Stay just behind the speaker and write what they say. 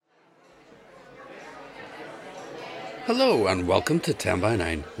Hello and welcome to 10 by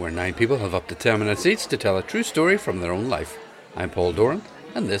 9, where 9 people have up to 10 minutes each to tell a true story from their own life. I'm Paul Doran,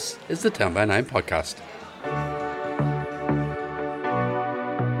 and this is the 10 by 9 podcast.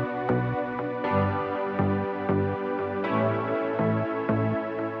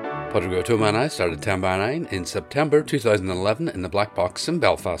 Padraig Ó Tuama and I started 10 by 9 in September 2011 in the Black Box in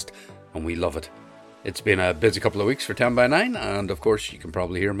Belfast, and we love it. It's been a busy couple of weeks for 10 by 9, and of course you can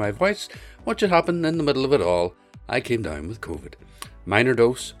probably hear my voice. What should happen in the middle of it all? I came down with COVID. Minor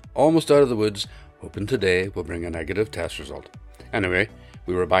dose, almost out of the woods, hoping today will bring a negative test result. Anyway,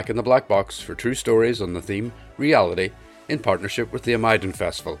 we were back in the Black Box for true stories on the theme Reality in partnership with the Amiden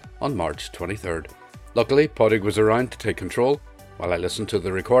Festival on March 23rd. Luckily, Padraig was around to take control while I listened to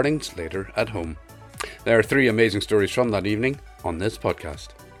the recordings later at home. There are 3 amazing stories from that evening on this podcast.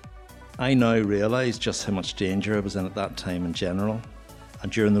 I now realise just how much danger I was in at that time in general, and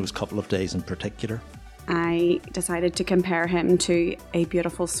during those couple of days in particular. I decided to compare him to a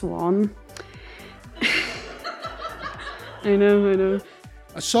beautiful swan. I know.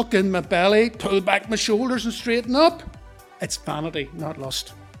 I suck in my belly, pull back my shoulders and straighten up. It's vanity, not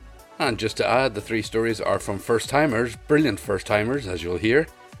lust. And just to add, the 3 stories are from first-timers, brilliant first-timers as you'll hear.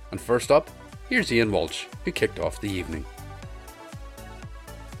 And first up, here's Ian Walsh, who kicked off the evening.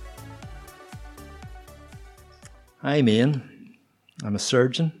 I'm Ian. I'm a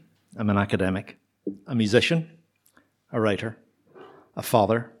surgeon. I'm an academic. A musician. A writer. A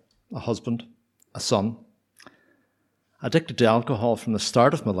father. A husband. A son. Addicted to alcohol from the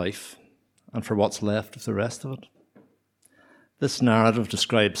start of my life and for what's left of the rest of it. This narrative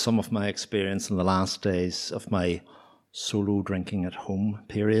describes some of my experience in the last days of my solo drinking at home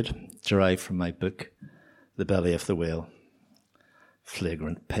period, derived from my book, The Belly of the Whale.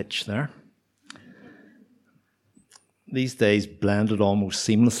 Flagrant pitch there. These days blended almost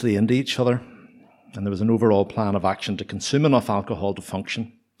seamlessly into each other, and there was an overall plan of action to consume enough alcohol to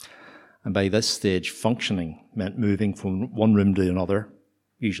function. And by this stage, functioning meant moving from one room to another,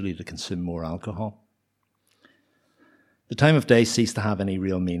 usually to consume more alcohol. The time of day ceased to have any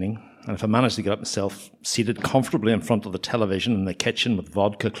real meaning, and if I managed to get up myself seated comfortably in front of the television in the kitchen with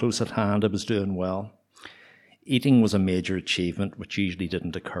vodka close at hand, I was doing well. Eating was a major achievement, which usually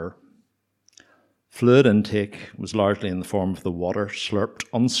didn't occur. Fluid intake was largely in the form of the water slurped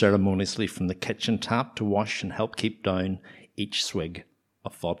unceremoniously from the kitchen tap to wash and help keep down each swig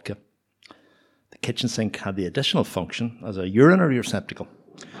of vodka. The kitchen sink had the additional function as a urinary receptacle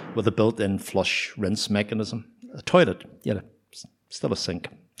with a built-in flush rinse mechanism. A toilet, yet still a sink.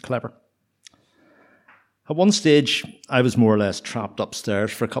 Clever. At one stage, I was more or less trapped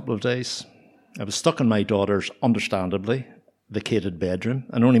upstairs for a couple of days. I was stuck in my daughter's, understandably, vacated bedroom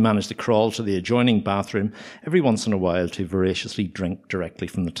and only managed to crawl to the adjoining bathroom every once in a while to voraciously drink directly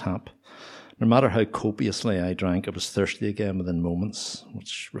from the tap. No matter how copiously I drank, I was thirsty again within moments,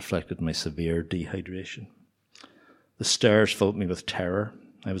 which reflected my severe dehydration. The stairs filled me with terror.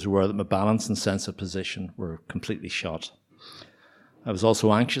 I was aware that my balance and sense of position were completely shot. I was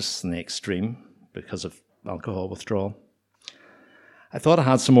also anxious in the extreme because of alcohol withdrawal. I thought I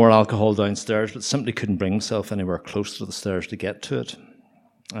had some more alcohol downstairs, but simply couldn't bring myself anywhere close to the stairs to get to it.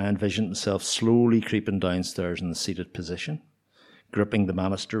 I envisioned myself slowly creeping downstairs in the seated position, gripping the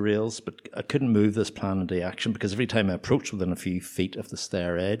banister rails, but I couldn't move this plan into action because every time I approached within a few feet of the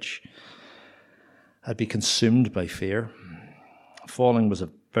stair edge, I'd be consumed by fear. Falling was a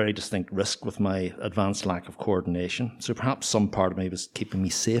very distinct risk with my advanced lack of coordination, so perhaps some part of me was keeping me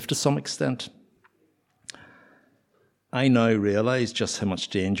safe to some extent. I now realise just how much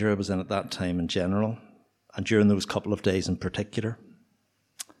danger I was in at that time in general, and during those couple of days in particular.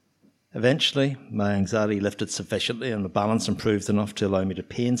 Eventually, my anxiety lifted sufficiently and the balance improved enough to allow me to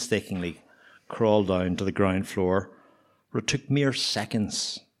painstakingly crawl down to the ground floor, where it took mere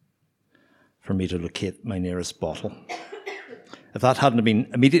seconds for me to locate my nearest bottle. If that hadn't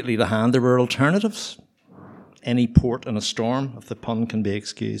been immediately to hand, there were alternatives. Any port in a storm, if the pun can be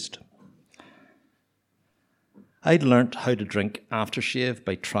excused. I'd learnt how to drink aftershave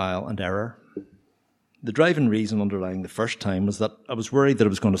by trial and error. The driving reason underlying the first time was that I was worried that I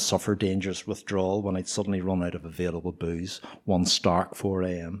was going to suffer dangerous withdrawal when I'd suddenly run out of available booze, one stark 4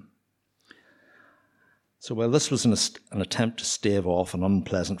 a.m. So while this was an attempt to stave off an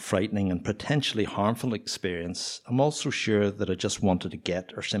unpleasant, frightening and potentially harmful experience, I'm also sure that I just wanted to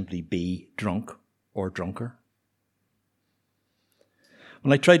get or simply be drunk or drunker.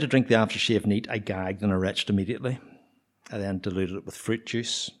 When I tried to drink the aftershave neat, I gagged and I retched immediately. I then diluted it with fruit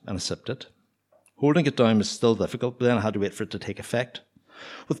juice and I sipped it. Holding it down was still difficult, but then I had to wait for it to take effect.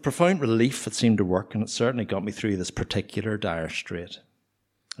 With profound relief, it seemed to work, and it certainly got me through this particular dire strait.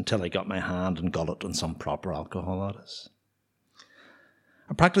 until I got my hand and gullet on some proper alcohol, that is.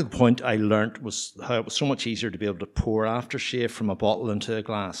 A practical point I learnt was how it was so much easier to be able to pour aftershave from a bottle into a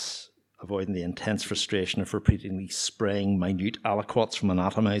glass, avoiding the intense frustration of repeatedly spraying minute aliquots from an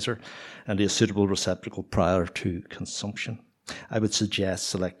atomizer into a suitable receptacle prior to consumption. I would suggest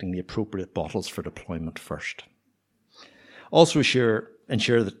selecting the appropriate bottles for deployment first. Also ensure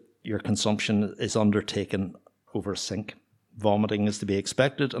that your consumption is undertaken over a sink. Vomiting is to be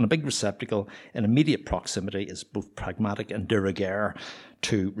expected, and a big receptacle in immediate proximity is both pragmatic and de rigueur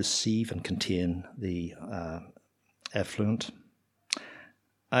to receive and contain the effluent.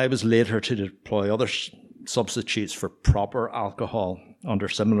 I was later to deploy other substitutes for proper alcohol under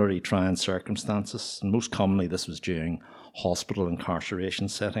similarly trying circumstances, and most commonly this was during hospital incarceration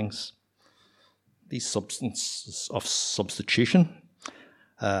settings. These substances of substitution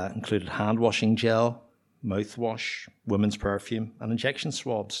included hand-washing gel, mouthwash, women's perfume, and injection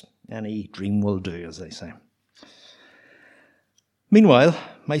swabs. Any dream will do, as they say. Meanwhile,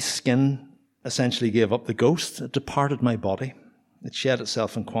 my skin essentially gave up the ghost. It departed my body. It shed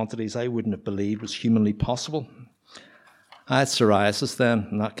itself in quantities I wouldn't have believed was humanly possible. I had psoriasis then,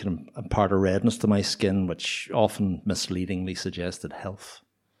 and that can impart a redness to my skin, which often misleadingly suggested health.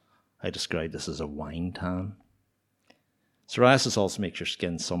 I described this as a wine tan. Psoriasis also makes your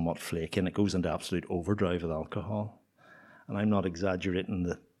skin somewhat flaky, and it goes into absolute overdrive with alcohol. And I'm not exaggerating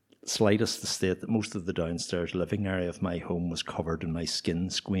the slightest to state that most of the downstairs living area of my home was covered in my skin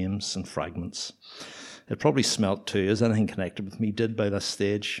squames and fragments. It probably smelt too, as anything connected with me did by this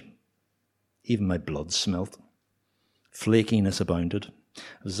stage. Even my blood smelt. Flakiness abounded.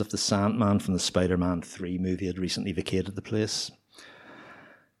 It was as if the Sandman from the Spider-Man 3 movie had recently vacated the place.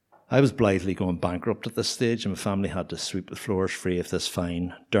 I was blithely going bankrupt at this stage, and my family had to sweep the floors free of this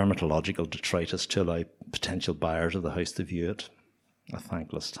fine dermatological detritus to allow potential buyers of the house to view it. A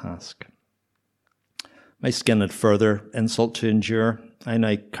thankless task. My skin had further insult to endure. I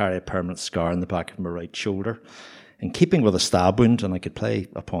now carry a permanent scar on the back of my right shoulder, in keeping with a stab wound, and I could play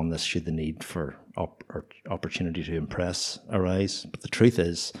upon this should the need for opportunity to impress arise. But the truth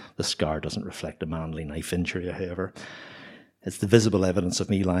is, the scar doesn't reflect a manly knife injury, however. It's the visible evidence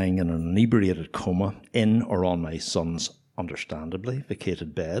of me lying in an inebriated coma in or on my son's understandably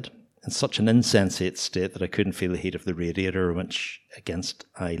vacated bed, in such an insensate state that I couldn't feel the heat of the radiator which against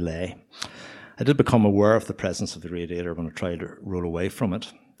I lay. I did become aware of the presence of the radiator when I tried to roll away from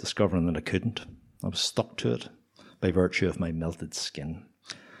it, discovering that I couldn't. I was stuck to it by virtue of my melted skin.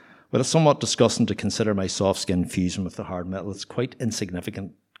 While it's somewhat disgusting to consider my soft skin fusing with the hard metal, it's quite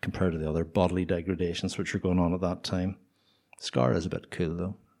insignificant compared to the other bodily degradations which were going on at that time. The scar is a bit cool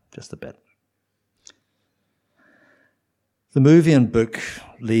though, just a bit. The movie and book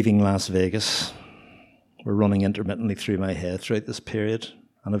Leaving Las Vegas were running intermittently through my head throughout this period,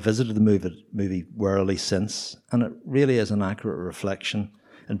 and I've visited the movie warily since, and it really is an accurate reflection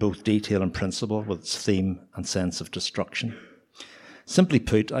in both detail and principle with its theme and sense of destruction. Simply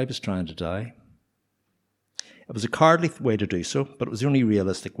put, I was trying to die. It was a cowardly way to do so, but it was the only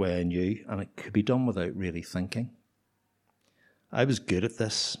realistic way I knew, and it could be done without really thinking. I was good at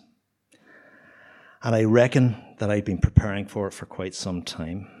this, and I reckon that I'd been preparing for it for quite some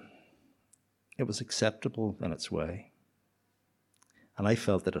time. It was acceptable in its way, and I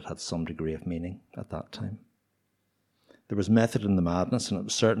felt that it had some degree of meaning at that time. There was method in the madness, and it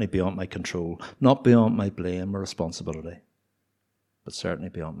was certainly beyond my control, not beyond my blame or responsibility, but certainly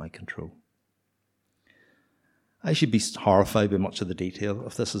beyond my control. I should be horrified by much of the detail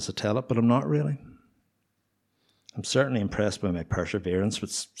of this as I tell it, but I'm not really. I'm certainly impressed by my perseverance,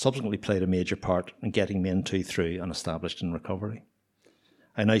 which subsequently played a major part in getting me into, through, and established in recovery.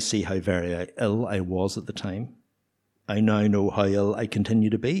 I now see how very ill I was at the time. I now know how ill I continue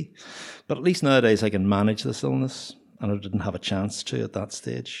to be, but at least nowadays I can manage this illness, and I didn't have a chance to at that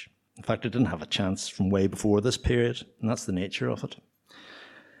stage. In fact, I didn't have a chance from way before this period, and that's the nature of it.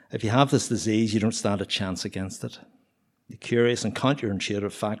 If you have this disease, you don't stand a chance against it. The curious and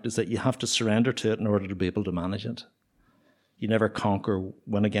counterintuitive fact is that you have to surrender to it in order to be able to manage it. You never conquer,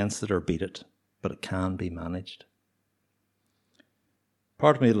 win against it, or beat it, but it can be managed.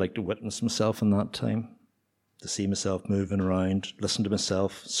 Part of me would like to witness myself in that time, to see myself moving around, listen to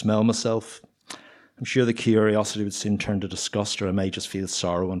myself, smell myself. I'm sure the curiosity would soon turn to disgust, or I may just feel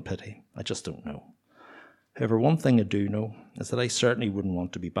sorrow and pity. I just don't know. However, one thing I do know is that I certainly wouldn't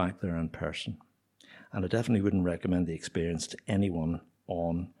want to be back there in person. And I definitely wouldn't recommend the experience to anyone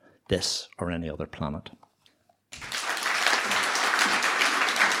on this or any other planet.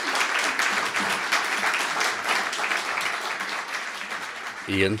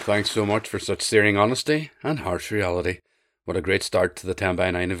 Ian, thanks so much for such searing honesty and harsh reality. What a great start to the 10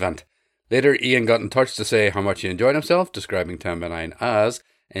 by 9 event. Later, Ian got in touch to say how much he enjoyed himself, describing 10 by 9 as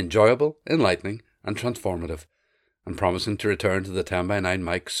enjoyable, enlightening and transformative, and promising to return to the 10 by 9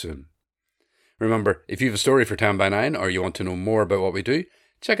 mic soon. Remember, if you have a story for 10 by 9 or you want to know more about what we do,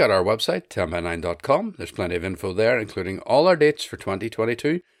 check out our website, 10by9.com. There's plenty of info there, including all our dates for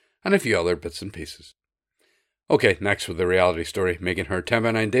 2022 and a few other bits and pieces. Okay, next with the reality story, making her 10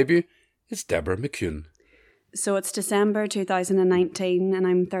 by 9 debut, is Deborah McCune. So it's December 2019 and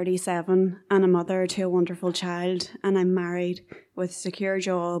I'm 37 and a mother to a wonderful child, and I'm married with a secure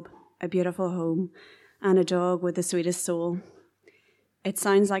job, a beautiful home and a dog with the sweetest soul. It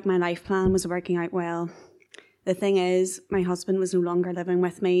sounds like my life plan was working out well. The thing is, my husband was no longer living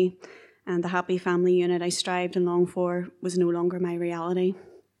with me, and the happy family unit I strived and longed for was no longer my reality.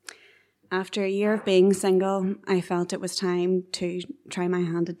 After a year of being single, I felt it was time to try my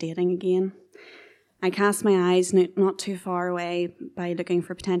hand at dating again. I cast my eyes not too far away by looking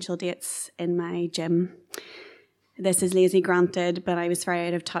for potential dates in my gym. This is lazy granted, but I was very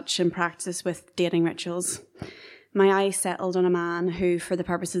out of touch in practice with dating rituals. My eye settled on a man who, for the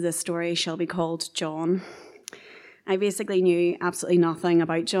purpose of this story, shall be called John. I basically knew absolutely nothing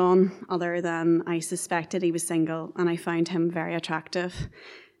about John, other than I suspected he was single, and I found him very attractive.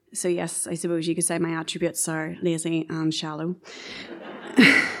 So yes, I suppose you could say my attributes are lazy and shallow.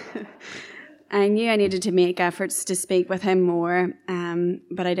 I knew I needed to make efforts to speak with him more,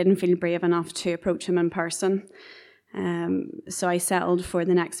 but I didn't feel brave enough to approach him in person. So I settled for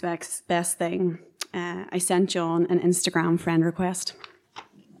the next best thing. I sent John an Instagram friend request.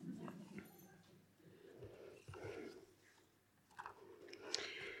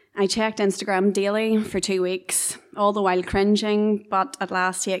 I checked Instagram daily for 2 weeks, all the while cringing, but at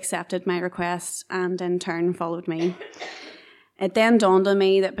last he accepted my request and in turn followed me. It then dawned on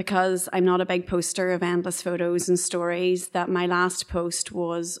me that because I'm not a big poster of endless photos and stories, that my last post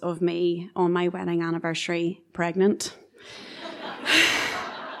was of me on my wedding anniversary, pregnant.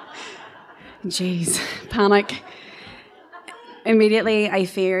 Jeez, panic. Immediately, I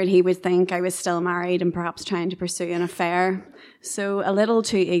feared he would think I was still married and perhaps trying to pursue an affair. So a little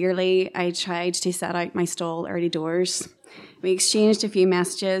too eagerly, I tried to set out my stall early doors. We exchanged a few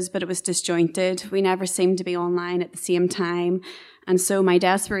messages, but it was disjointed. We never seemed to be online at the same time. And so my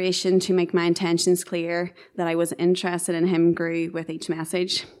desperation to make my intentions clear that I was interested in him grew with each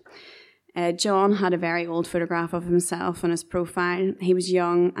message. John had a very old photograph of himself on his profile. He was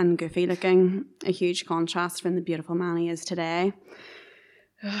young and goofy looking, a huge contrast from the beautiful man he is today.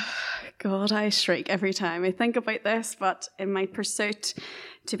 God, I shriek every time I think about this, but in my pursuit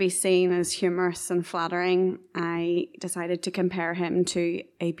to be seen as humorous and flattering, I decided to compare him to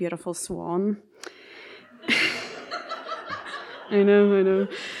a beautiful swan. I know.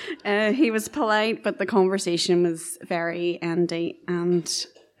 He was polite, but the conversation was very endy, and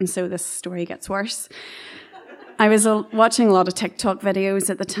so this story gets worse. I was watching a lot of TikTok videos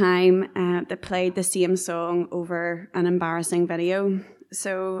at the time that played the same song over an embarrassing video.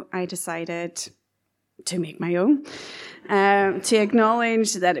 So I decided to make my own, to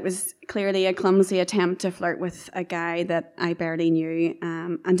acknowledge that it was clearly a clumsy attempt to flirt with a guy that I barely knew,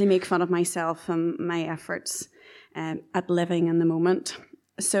 and to make fun of myself and my efforts at living in the moment.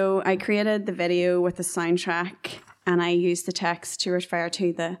 So I created the video with the soundtrack, and I used the text to refer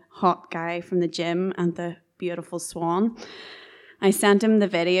to the hot guy from the gym and the beautiful swan. I sent him the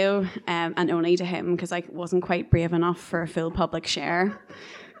video, and only to him, because I wasn't quite brave enough for a full public share.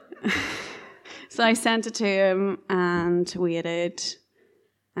 So I sent it to him and waited.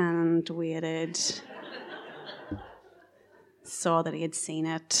 Saw that he had seen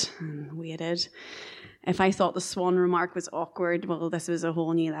it and waited. If I thought the swan remark was awkward, well, this was a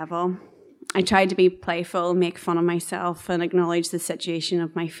whole new level. I tried to be playful, make fun of myself, and acknowledge the situation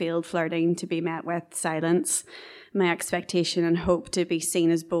of my failed flirting to be met with silence. My expectation and hope to be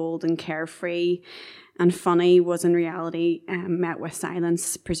seen as bold and carefree and funny was in reality met with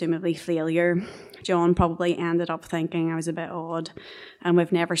silence, presumably failure. John probably ended up thinking I was a bit odd, and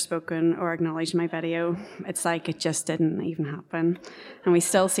we've never spoken or acknowledged my video. It's like it just didn't even happen. And we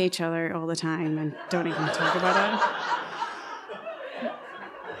still see each other all the time and don't even talk about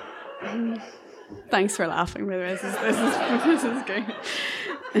it. Thanks for laughing, by the way. This is great.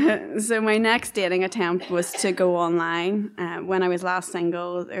 So my next dating attempt was to go online. When I was last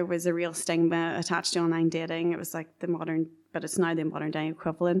single, there was a real stigma attached to online dating. It was like but it's now the modern day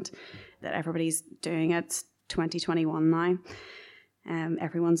equivalent that everybody's doing it. It's 2021 now.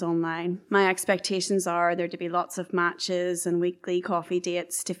 Everyone's online. My expectations are there to be lots of matches and weekly coffee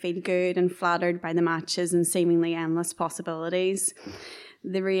dates to feel good and flattered by the matches and seemingly endless possibilities.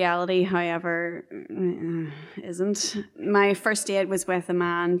 The reality, however, isn't. My first date was with a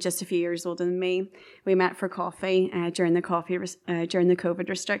man just a few years older than me. We met for coffee during the COVID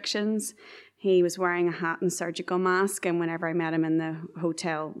restrictions. He was wearing a hat and surgical mask, and whenever I met him in the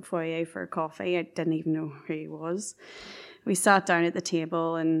hotel foyer for coffee, I didn't even know who he was. We sat down at the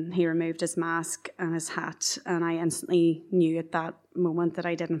table and he removed his mask and his hat, and I instantly knew at that moment that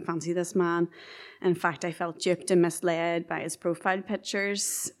I didn't fancy this man. In fact, I felt duped and misled by his profile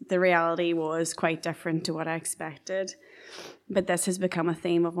pictures. The reality was quite different to what I expected. But this has become a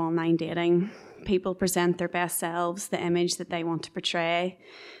theme of online dating. People present their best selves, the image that they want to portray.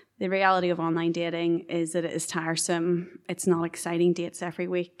 The reality of online dating is that it is tiresome. It's not exciting dates every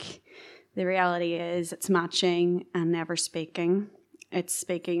week. The reality is it's matching and never speaking. It's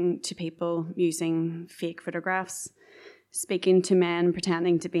speaking to people using fake photographs, speaking to men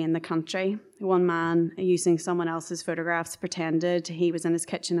pretending to be in the country. One man, using someone else's photographs, pretended he was in his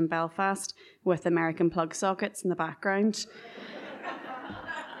kitchen in Belfast with American plug sockets in the background.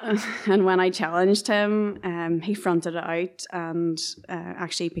 And when I challenged him, he fronted it out and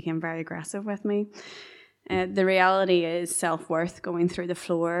actually became very aggressive with me. The reality is self-worth going through the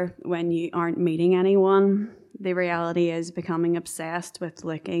floor when you aren't meeting anyone. The reality is becoming obsessed with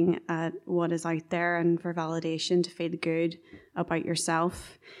looking at what is out there and for validation to feel good about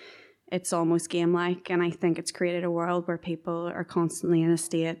yourself. It's almost game-like, and I think it's created a world where people are constantly in a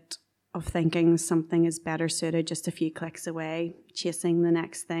state of thinking something is better suited just a few clicks away, chasing the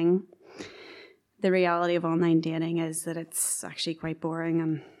next thing. The reality of online dating is that it's actually quite boring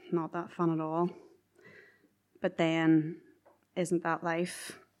and not that fun at all. But then, isn't that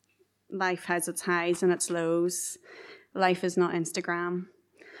life? Life has its highs and its lows. Life is not Instagram.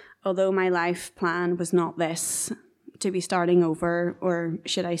 Although my life plan was not this, to be starting over, or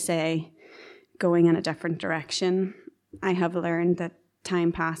should I say, going in a different direction, I have learned that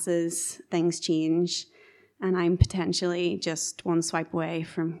time passes, things change, and I'm potentially just one swipe away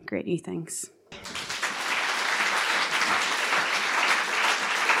from great new things.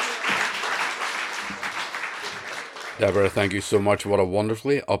 Deborah, thank you so much. What a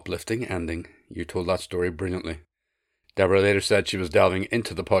wonderfully uplifting ending. You told that story brilliantly. Deborah later said she was delving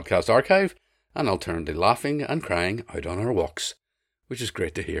into the podcast archive and alternately laughing and crying out on her walks, which is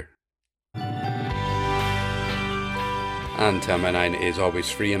great to hear. And 10 by 9 is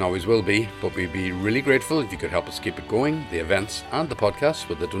always free and always will be, but we'd be really grateful if you could help us keep it going, the events and the podcast,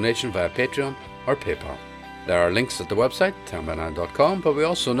 with a donation via Patreon or PayPal. There are links at the website, 10by9.com, but we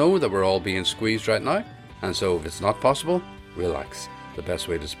also know that we're all being squeezed right now. And so if it's not possible, relax. The best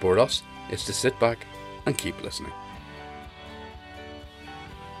way to support us is to sit back and keep listening.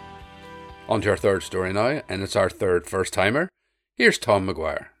 On to our third story now, and it's our third first-timer. Here's Tom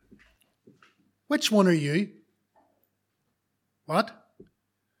Maguire. Which one are you? What?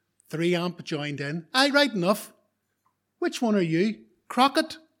 3 Amp joined in. Aye, right enough. Which one are you?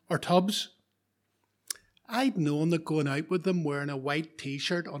 Crockett or Tubbs? I'd known that going out with them wearing a white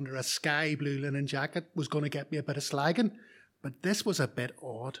t-shirt under a sky blue linen jacket was going to get me a bit of slagging, but this was a bit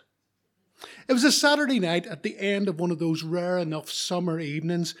odd. It was a Saturday night at the end of one of those rare enough summer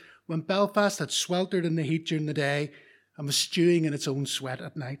evenings when Belfast had sweltered in the heat during the day and was stewing in its own sweat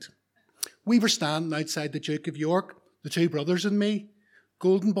at night. We were standing outside the Duke of York, the 2 brothers and me,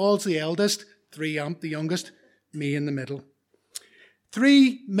 Golden Balls the eldest, 3 Amp the youngest, me in the middle.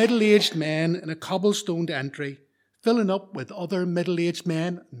 3 middle-aged men in a cobblestoned entry, filling up with other middle-aged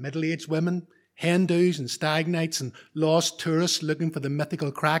men and middle-aged women, Hindus and stag nights and lost tourists looking for the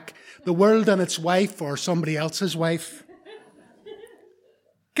mythical crack, the world and its wife or somebody else's wife.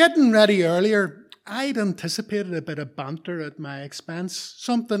 Getting ready earlier, I'd anticipated a bit of banter at my expense.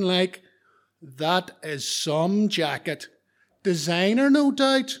 Something like, "That is some jacket. Designer, no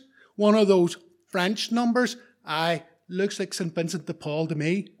doubt. One of those French numbers. Aye, looks like St. Vincent de Paul to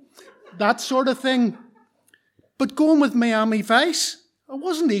me." That sort of thing. But going with Miami Vice, I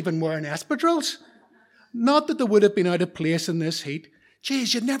wasn't even wearing espadrilles. Not that they would have been out of place in this heat.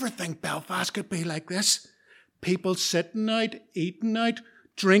 Geez, you'd never think Belfast could be like this. People sitting out, eating out,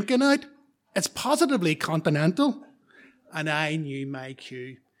 drinking out. It's positively continental. And I knew my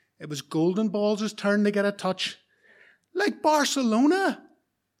cue. It was Golden Balls' turn to get a touch. Like Barcelona.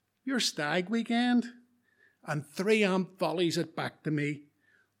 Your stag weekend. And 3 Amp volleys it back to me.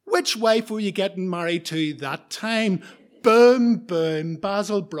 Which wife were you getting married to that time? Boom, boom,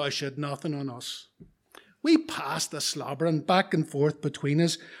 Basil Brush had nothing on us. We passed the slobbering back and forth between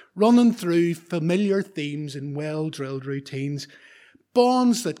us, running through familiar themes and well-drilled routines,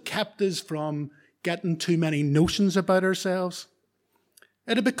 bonds that kept us from getting too many notions about ourselves.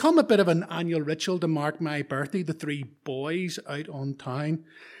 It had become a bit of an annual ritual to mark my birthday, the three boys out on town,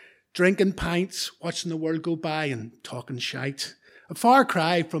 drinking pints, watching the world go by and talking shite. A far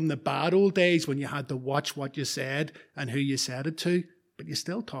cry from the bad old days when you had to watch what you said and who you said it to, but you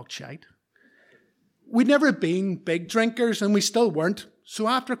still talked shite. We'd never been big drinkers and we still weren't. So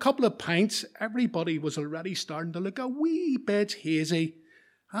after a couple of pints, everybody was already starting to look a wee bit hazy.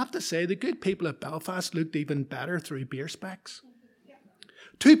 I have to say, the good people of Belfast looked even better through beer specs.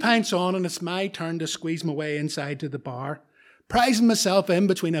 2 pints on and it's my turn to squeeze my way inside to the bar, prizing myself in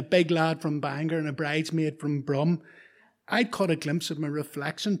between a big lad from Bangor and a bridesmaid from Brum. I'd caught a glimpse of my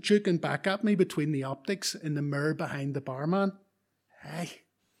reflection juking back at me between the optics in the mirror behind the barman. Hey,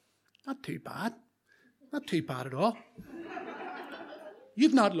 not too bad. Not too bad at all.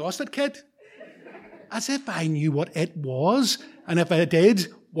 You've not lost it, kid. As if I knew what it was, and if I did,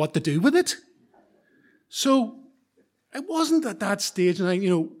 what to do with it. So it wasn't at that stage,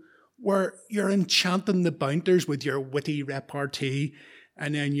 where you're enchanting the bounters with your witty repartee,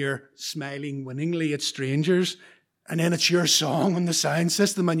 and then you're smiling winningly at strangers, and then it's your song on the sound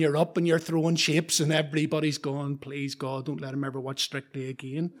system, and you're up and you're throwing shapes, and everybody's going, please God, don't let him ever watch Strictly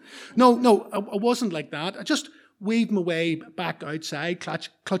again. No, I wasn't like that. I just weaved my way back outside,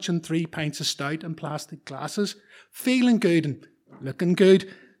 clutching 3 pints of stout and plastic glasses, feeling good and looking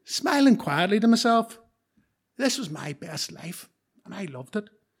good, smiling quietly to myself. This was my best life, and I loved it.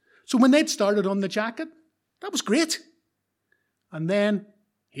 So when they'd started on the jacket, that was great. And then,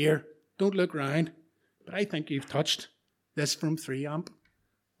 here, don't look round, but I think you've touched this from 3amp.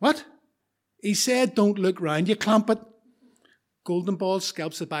 What? He said don't look round, you clamp it. Golden balls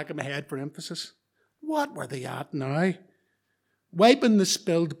scalps the back of my head for emphasis. What were they at now? Wiping the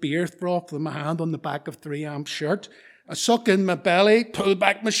spilled beer froth from my hand on the back of 3amp's shirt, I suck in my belly, pull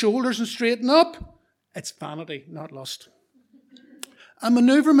back my shoulders and straighten up. It's vanity, not lust. I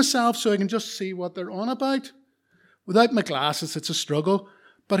manoeuvre myself so I can just see what they're on about. Without my glasses, it's a struggle,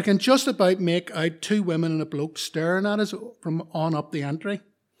 but I can just about make out 2 women and a bloke staring at us from on up the entry.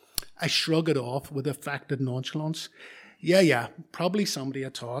 I shrug it off with affected nonchalance. Yeah, probably somebody I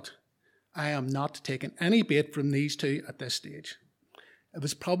taught. I am not taking any bait from these 2 at this stage. It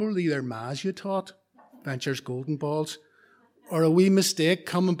was probably their mas you taught, ventures Golden Balls, or a wee mistake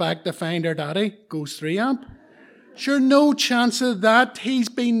coming back to find her daddy, goes 3amp. Sure, no chance of that. He's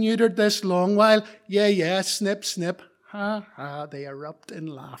been neutered this long while. Yeah, snip, snip. Ha, they erupt in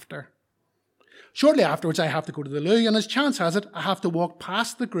laughter. Shortly afterwards, I have to go to the loo, and as chance has it, I have to walk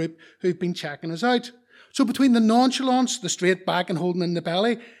past the group who've been checking us out. So between the nonchalance, the straight back and holding in the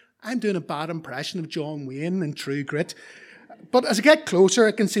belly, I'm doing a bad impression of John Wayne in True Grit. But as I get closer,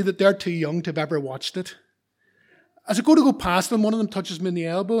 I can see that they're too young to have ever watched it. As I go past them, one of them touches me in the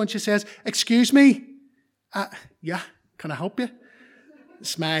elbow and she says, "Excuse me." Yeah, can I help you?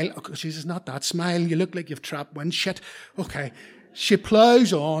 Smile. Oh, she says, "Not that smile. You look like you've trapped wind shit." Okay. She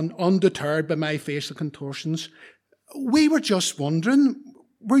ploughs on, undeterred by my facial contortions. "We were just wondering,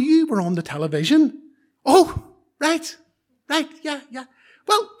 were on the television?" "Oh, right, yeah.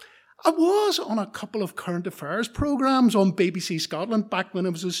 Well, I was on a couple of current affairs programmes on BBC Scotland back when I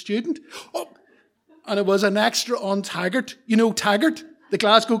was a student. Oh, and it was an extra on Taggart. You know Taggart, the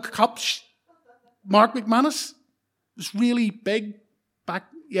Glasgow Cup, Mark McManus. It was really big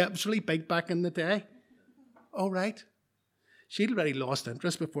back in the day." "All right." She'd already lost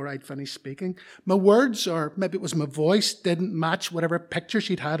interest before I'd finished speaking. My words, or maybe it was my voice, didn't match whatever picture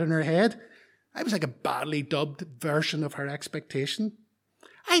she'd had in her head. I was like a badly dubbed version of her expectation.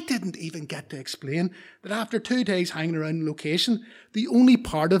 I didn't even get to explain that after 2 days hanging around location, the only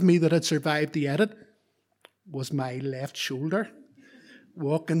part of me that had survived the edit was my left shoulder.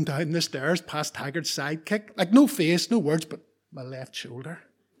 Walking down the stairs past Taggart's sidekick. Like no face, no words, but my left shoulder.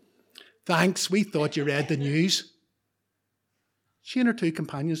 "Thanks, we thought you read the news." She and her 2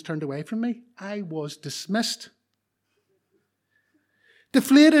 companions turned away from me. I was dismissed.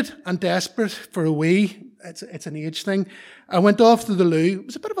 Deflated and desperate for a wee, it's an age thing, I went off to the loo. It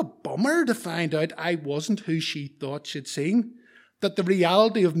was a bit of a bummer to find out I wasn't who she thought she'd seen, that the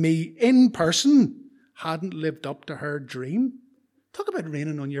reality of me in person hadn't lived up to her dream. Talk about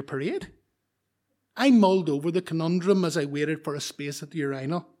raining on your parade. I mulled over the conundrum as I waited for a space at the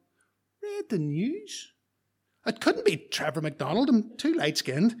urinal. Read the news? It couldn't be Trevor MacDonald, I'm too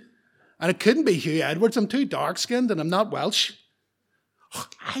light-skinned. And it couldn't be Hugh Edwards, I'm too dark-skinned and I'm not Welsh. Oh,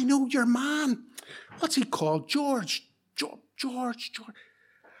 I know your man. What's he called? George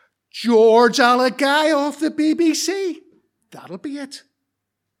Alagai off the BBC. That'll be it.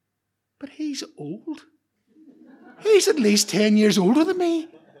 But he's old. He's at least 10 years older than me.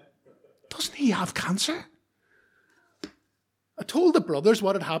 Doesn't he have cancer? I told the brothers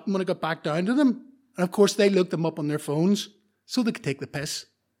what had happened when I got back down to them. And of course, they looked them up on their phones so they could take the piss.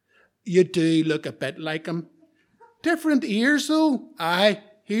 You do look a bit like him. Different ears, though. Aye,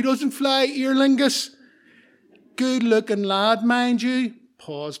 he doesn't fly earlingus. Good-looking lad, mind you.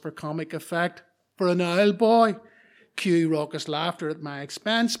 Pause for comic effect. For an owl boy. Cue raucous laughter at my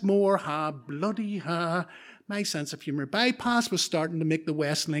expense. More ha, bloody ha. My sense of humour bypass was starting to make the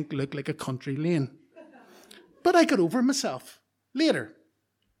West Link look like a country lane. But I got over myself. Later.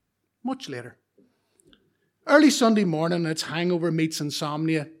 Much later. Early Sunday morning, it's hangover meets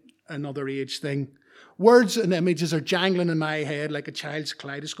insomnia, another age thing. Words and images are jangling in my head like a child's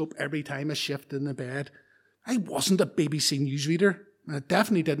kaleidoscope every time I shift in the bed. I wasn't a BBC newsreader. I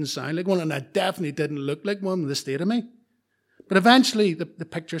definitely didn't sound like one, and I definitely didn't look like one in the state of me. But eventually, the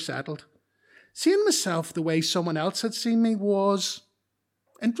picture settled. Seeing myself the way someone else had seen me was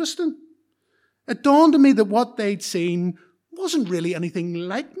interesting. It dawned on me that what they'd seen wasn't really anything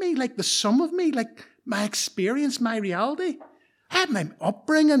like me, like the sum of me, like my experience, my reality. I had my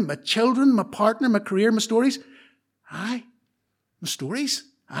upbringing, my children, my partner, my career, my stories. Aye, my stories.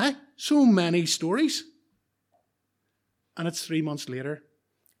 Aye, so many stories. And it's 3 months later,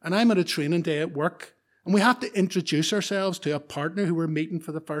 and I'm at a training day at work, and we have to introduce ourselves to a partner who we're meeting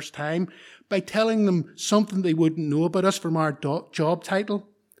for the first time by telling them something they wouldn't know about us from our job title.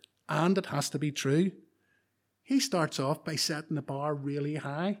 And it has to be true. He starts off by setting the bar really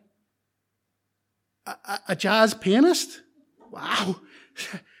high. A jazz pianist? Wow,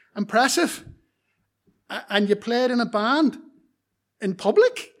 impressive. And you played in a band? In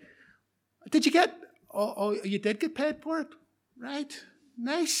public? Did you get... Oh, you did get paid for it? Right.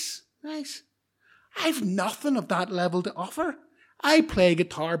 Nice. I've nothing of that level to offer. I play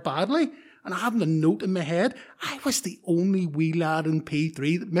guitar badly, and I haven't a note in my head. I was the only wee lad in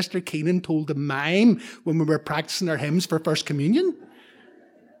P3 that Mr. Keenan told to mime when we were practicing our hymns for First Communion.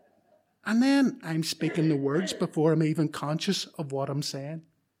 And then I'm speaking the words before I'm even conscious of what I'm saying.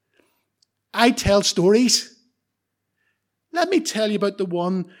 I tell stories. Let me tell you about the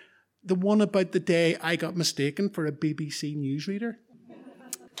one about the day I got mistaken for a BBC newsreader.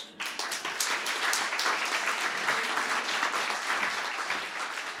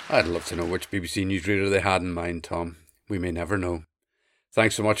 I'd love to know which BBC newsreader they had in mind, Tom. We may never know.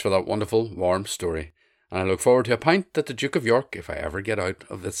 Thanks so much for that wonderful, warm story, and I look forward to a pint at the Duke of York if I ever get out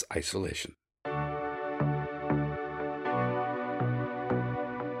of this isolation.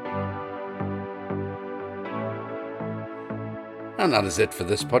 And that is it for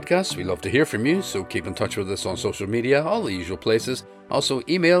this podcast. We love to hear from you, so keep in touch with us on social media, all the usual places. Also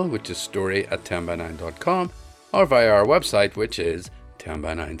email, which is story@10by9.com, or via our website, which is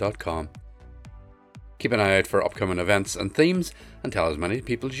 10by9.com. Keep an eye out for upcoming events and themes, and tell as many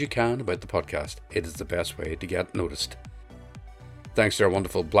people as you can about the podcast. It is the best way to get noticed. Thanks to our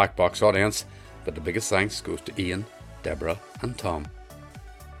wonderful Black Box audience, but the biggest thanks goes to Ian, Deborah and Tom.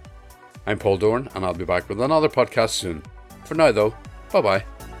 I'm Paul Dorn, and I'll be back with another podcast soon. For now though, bye bye.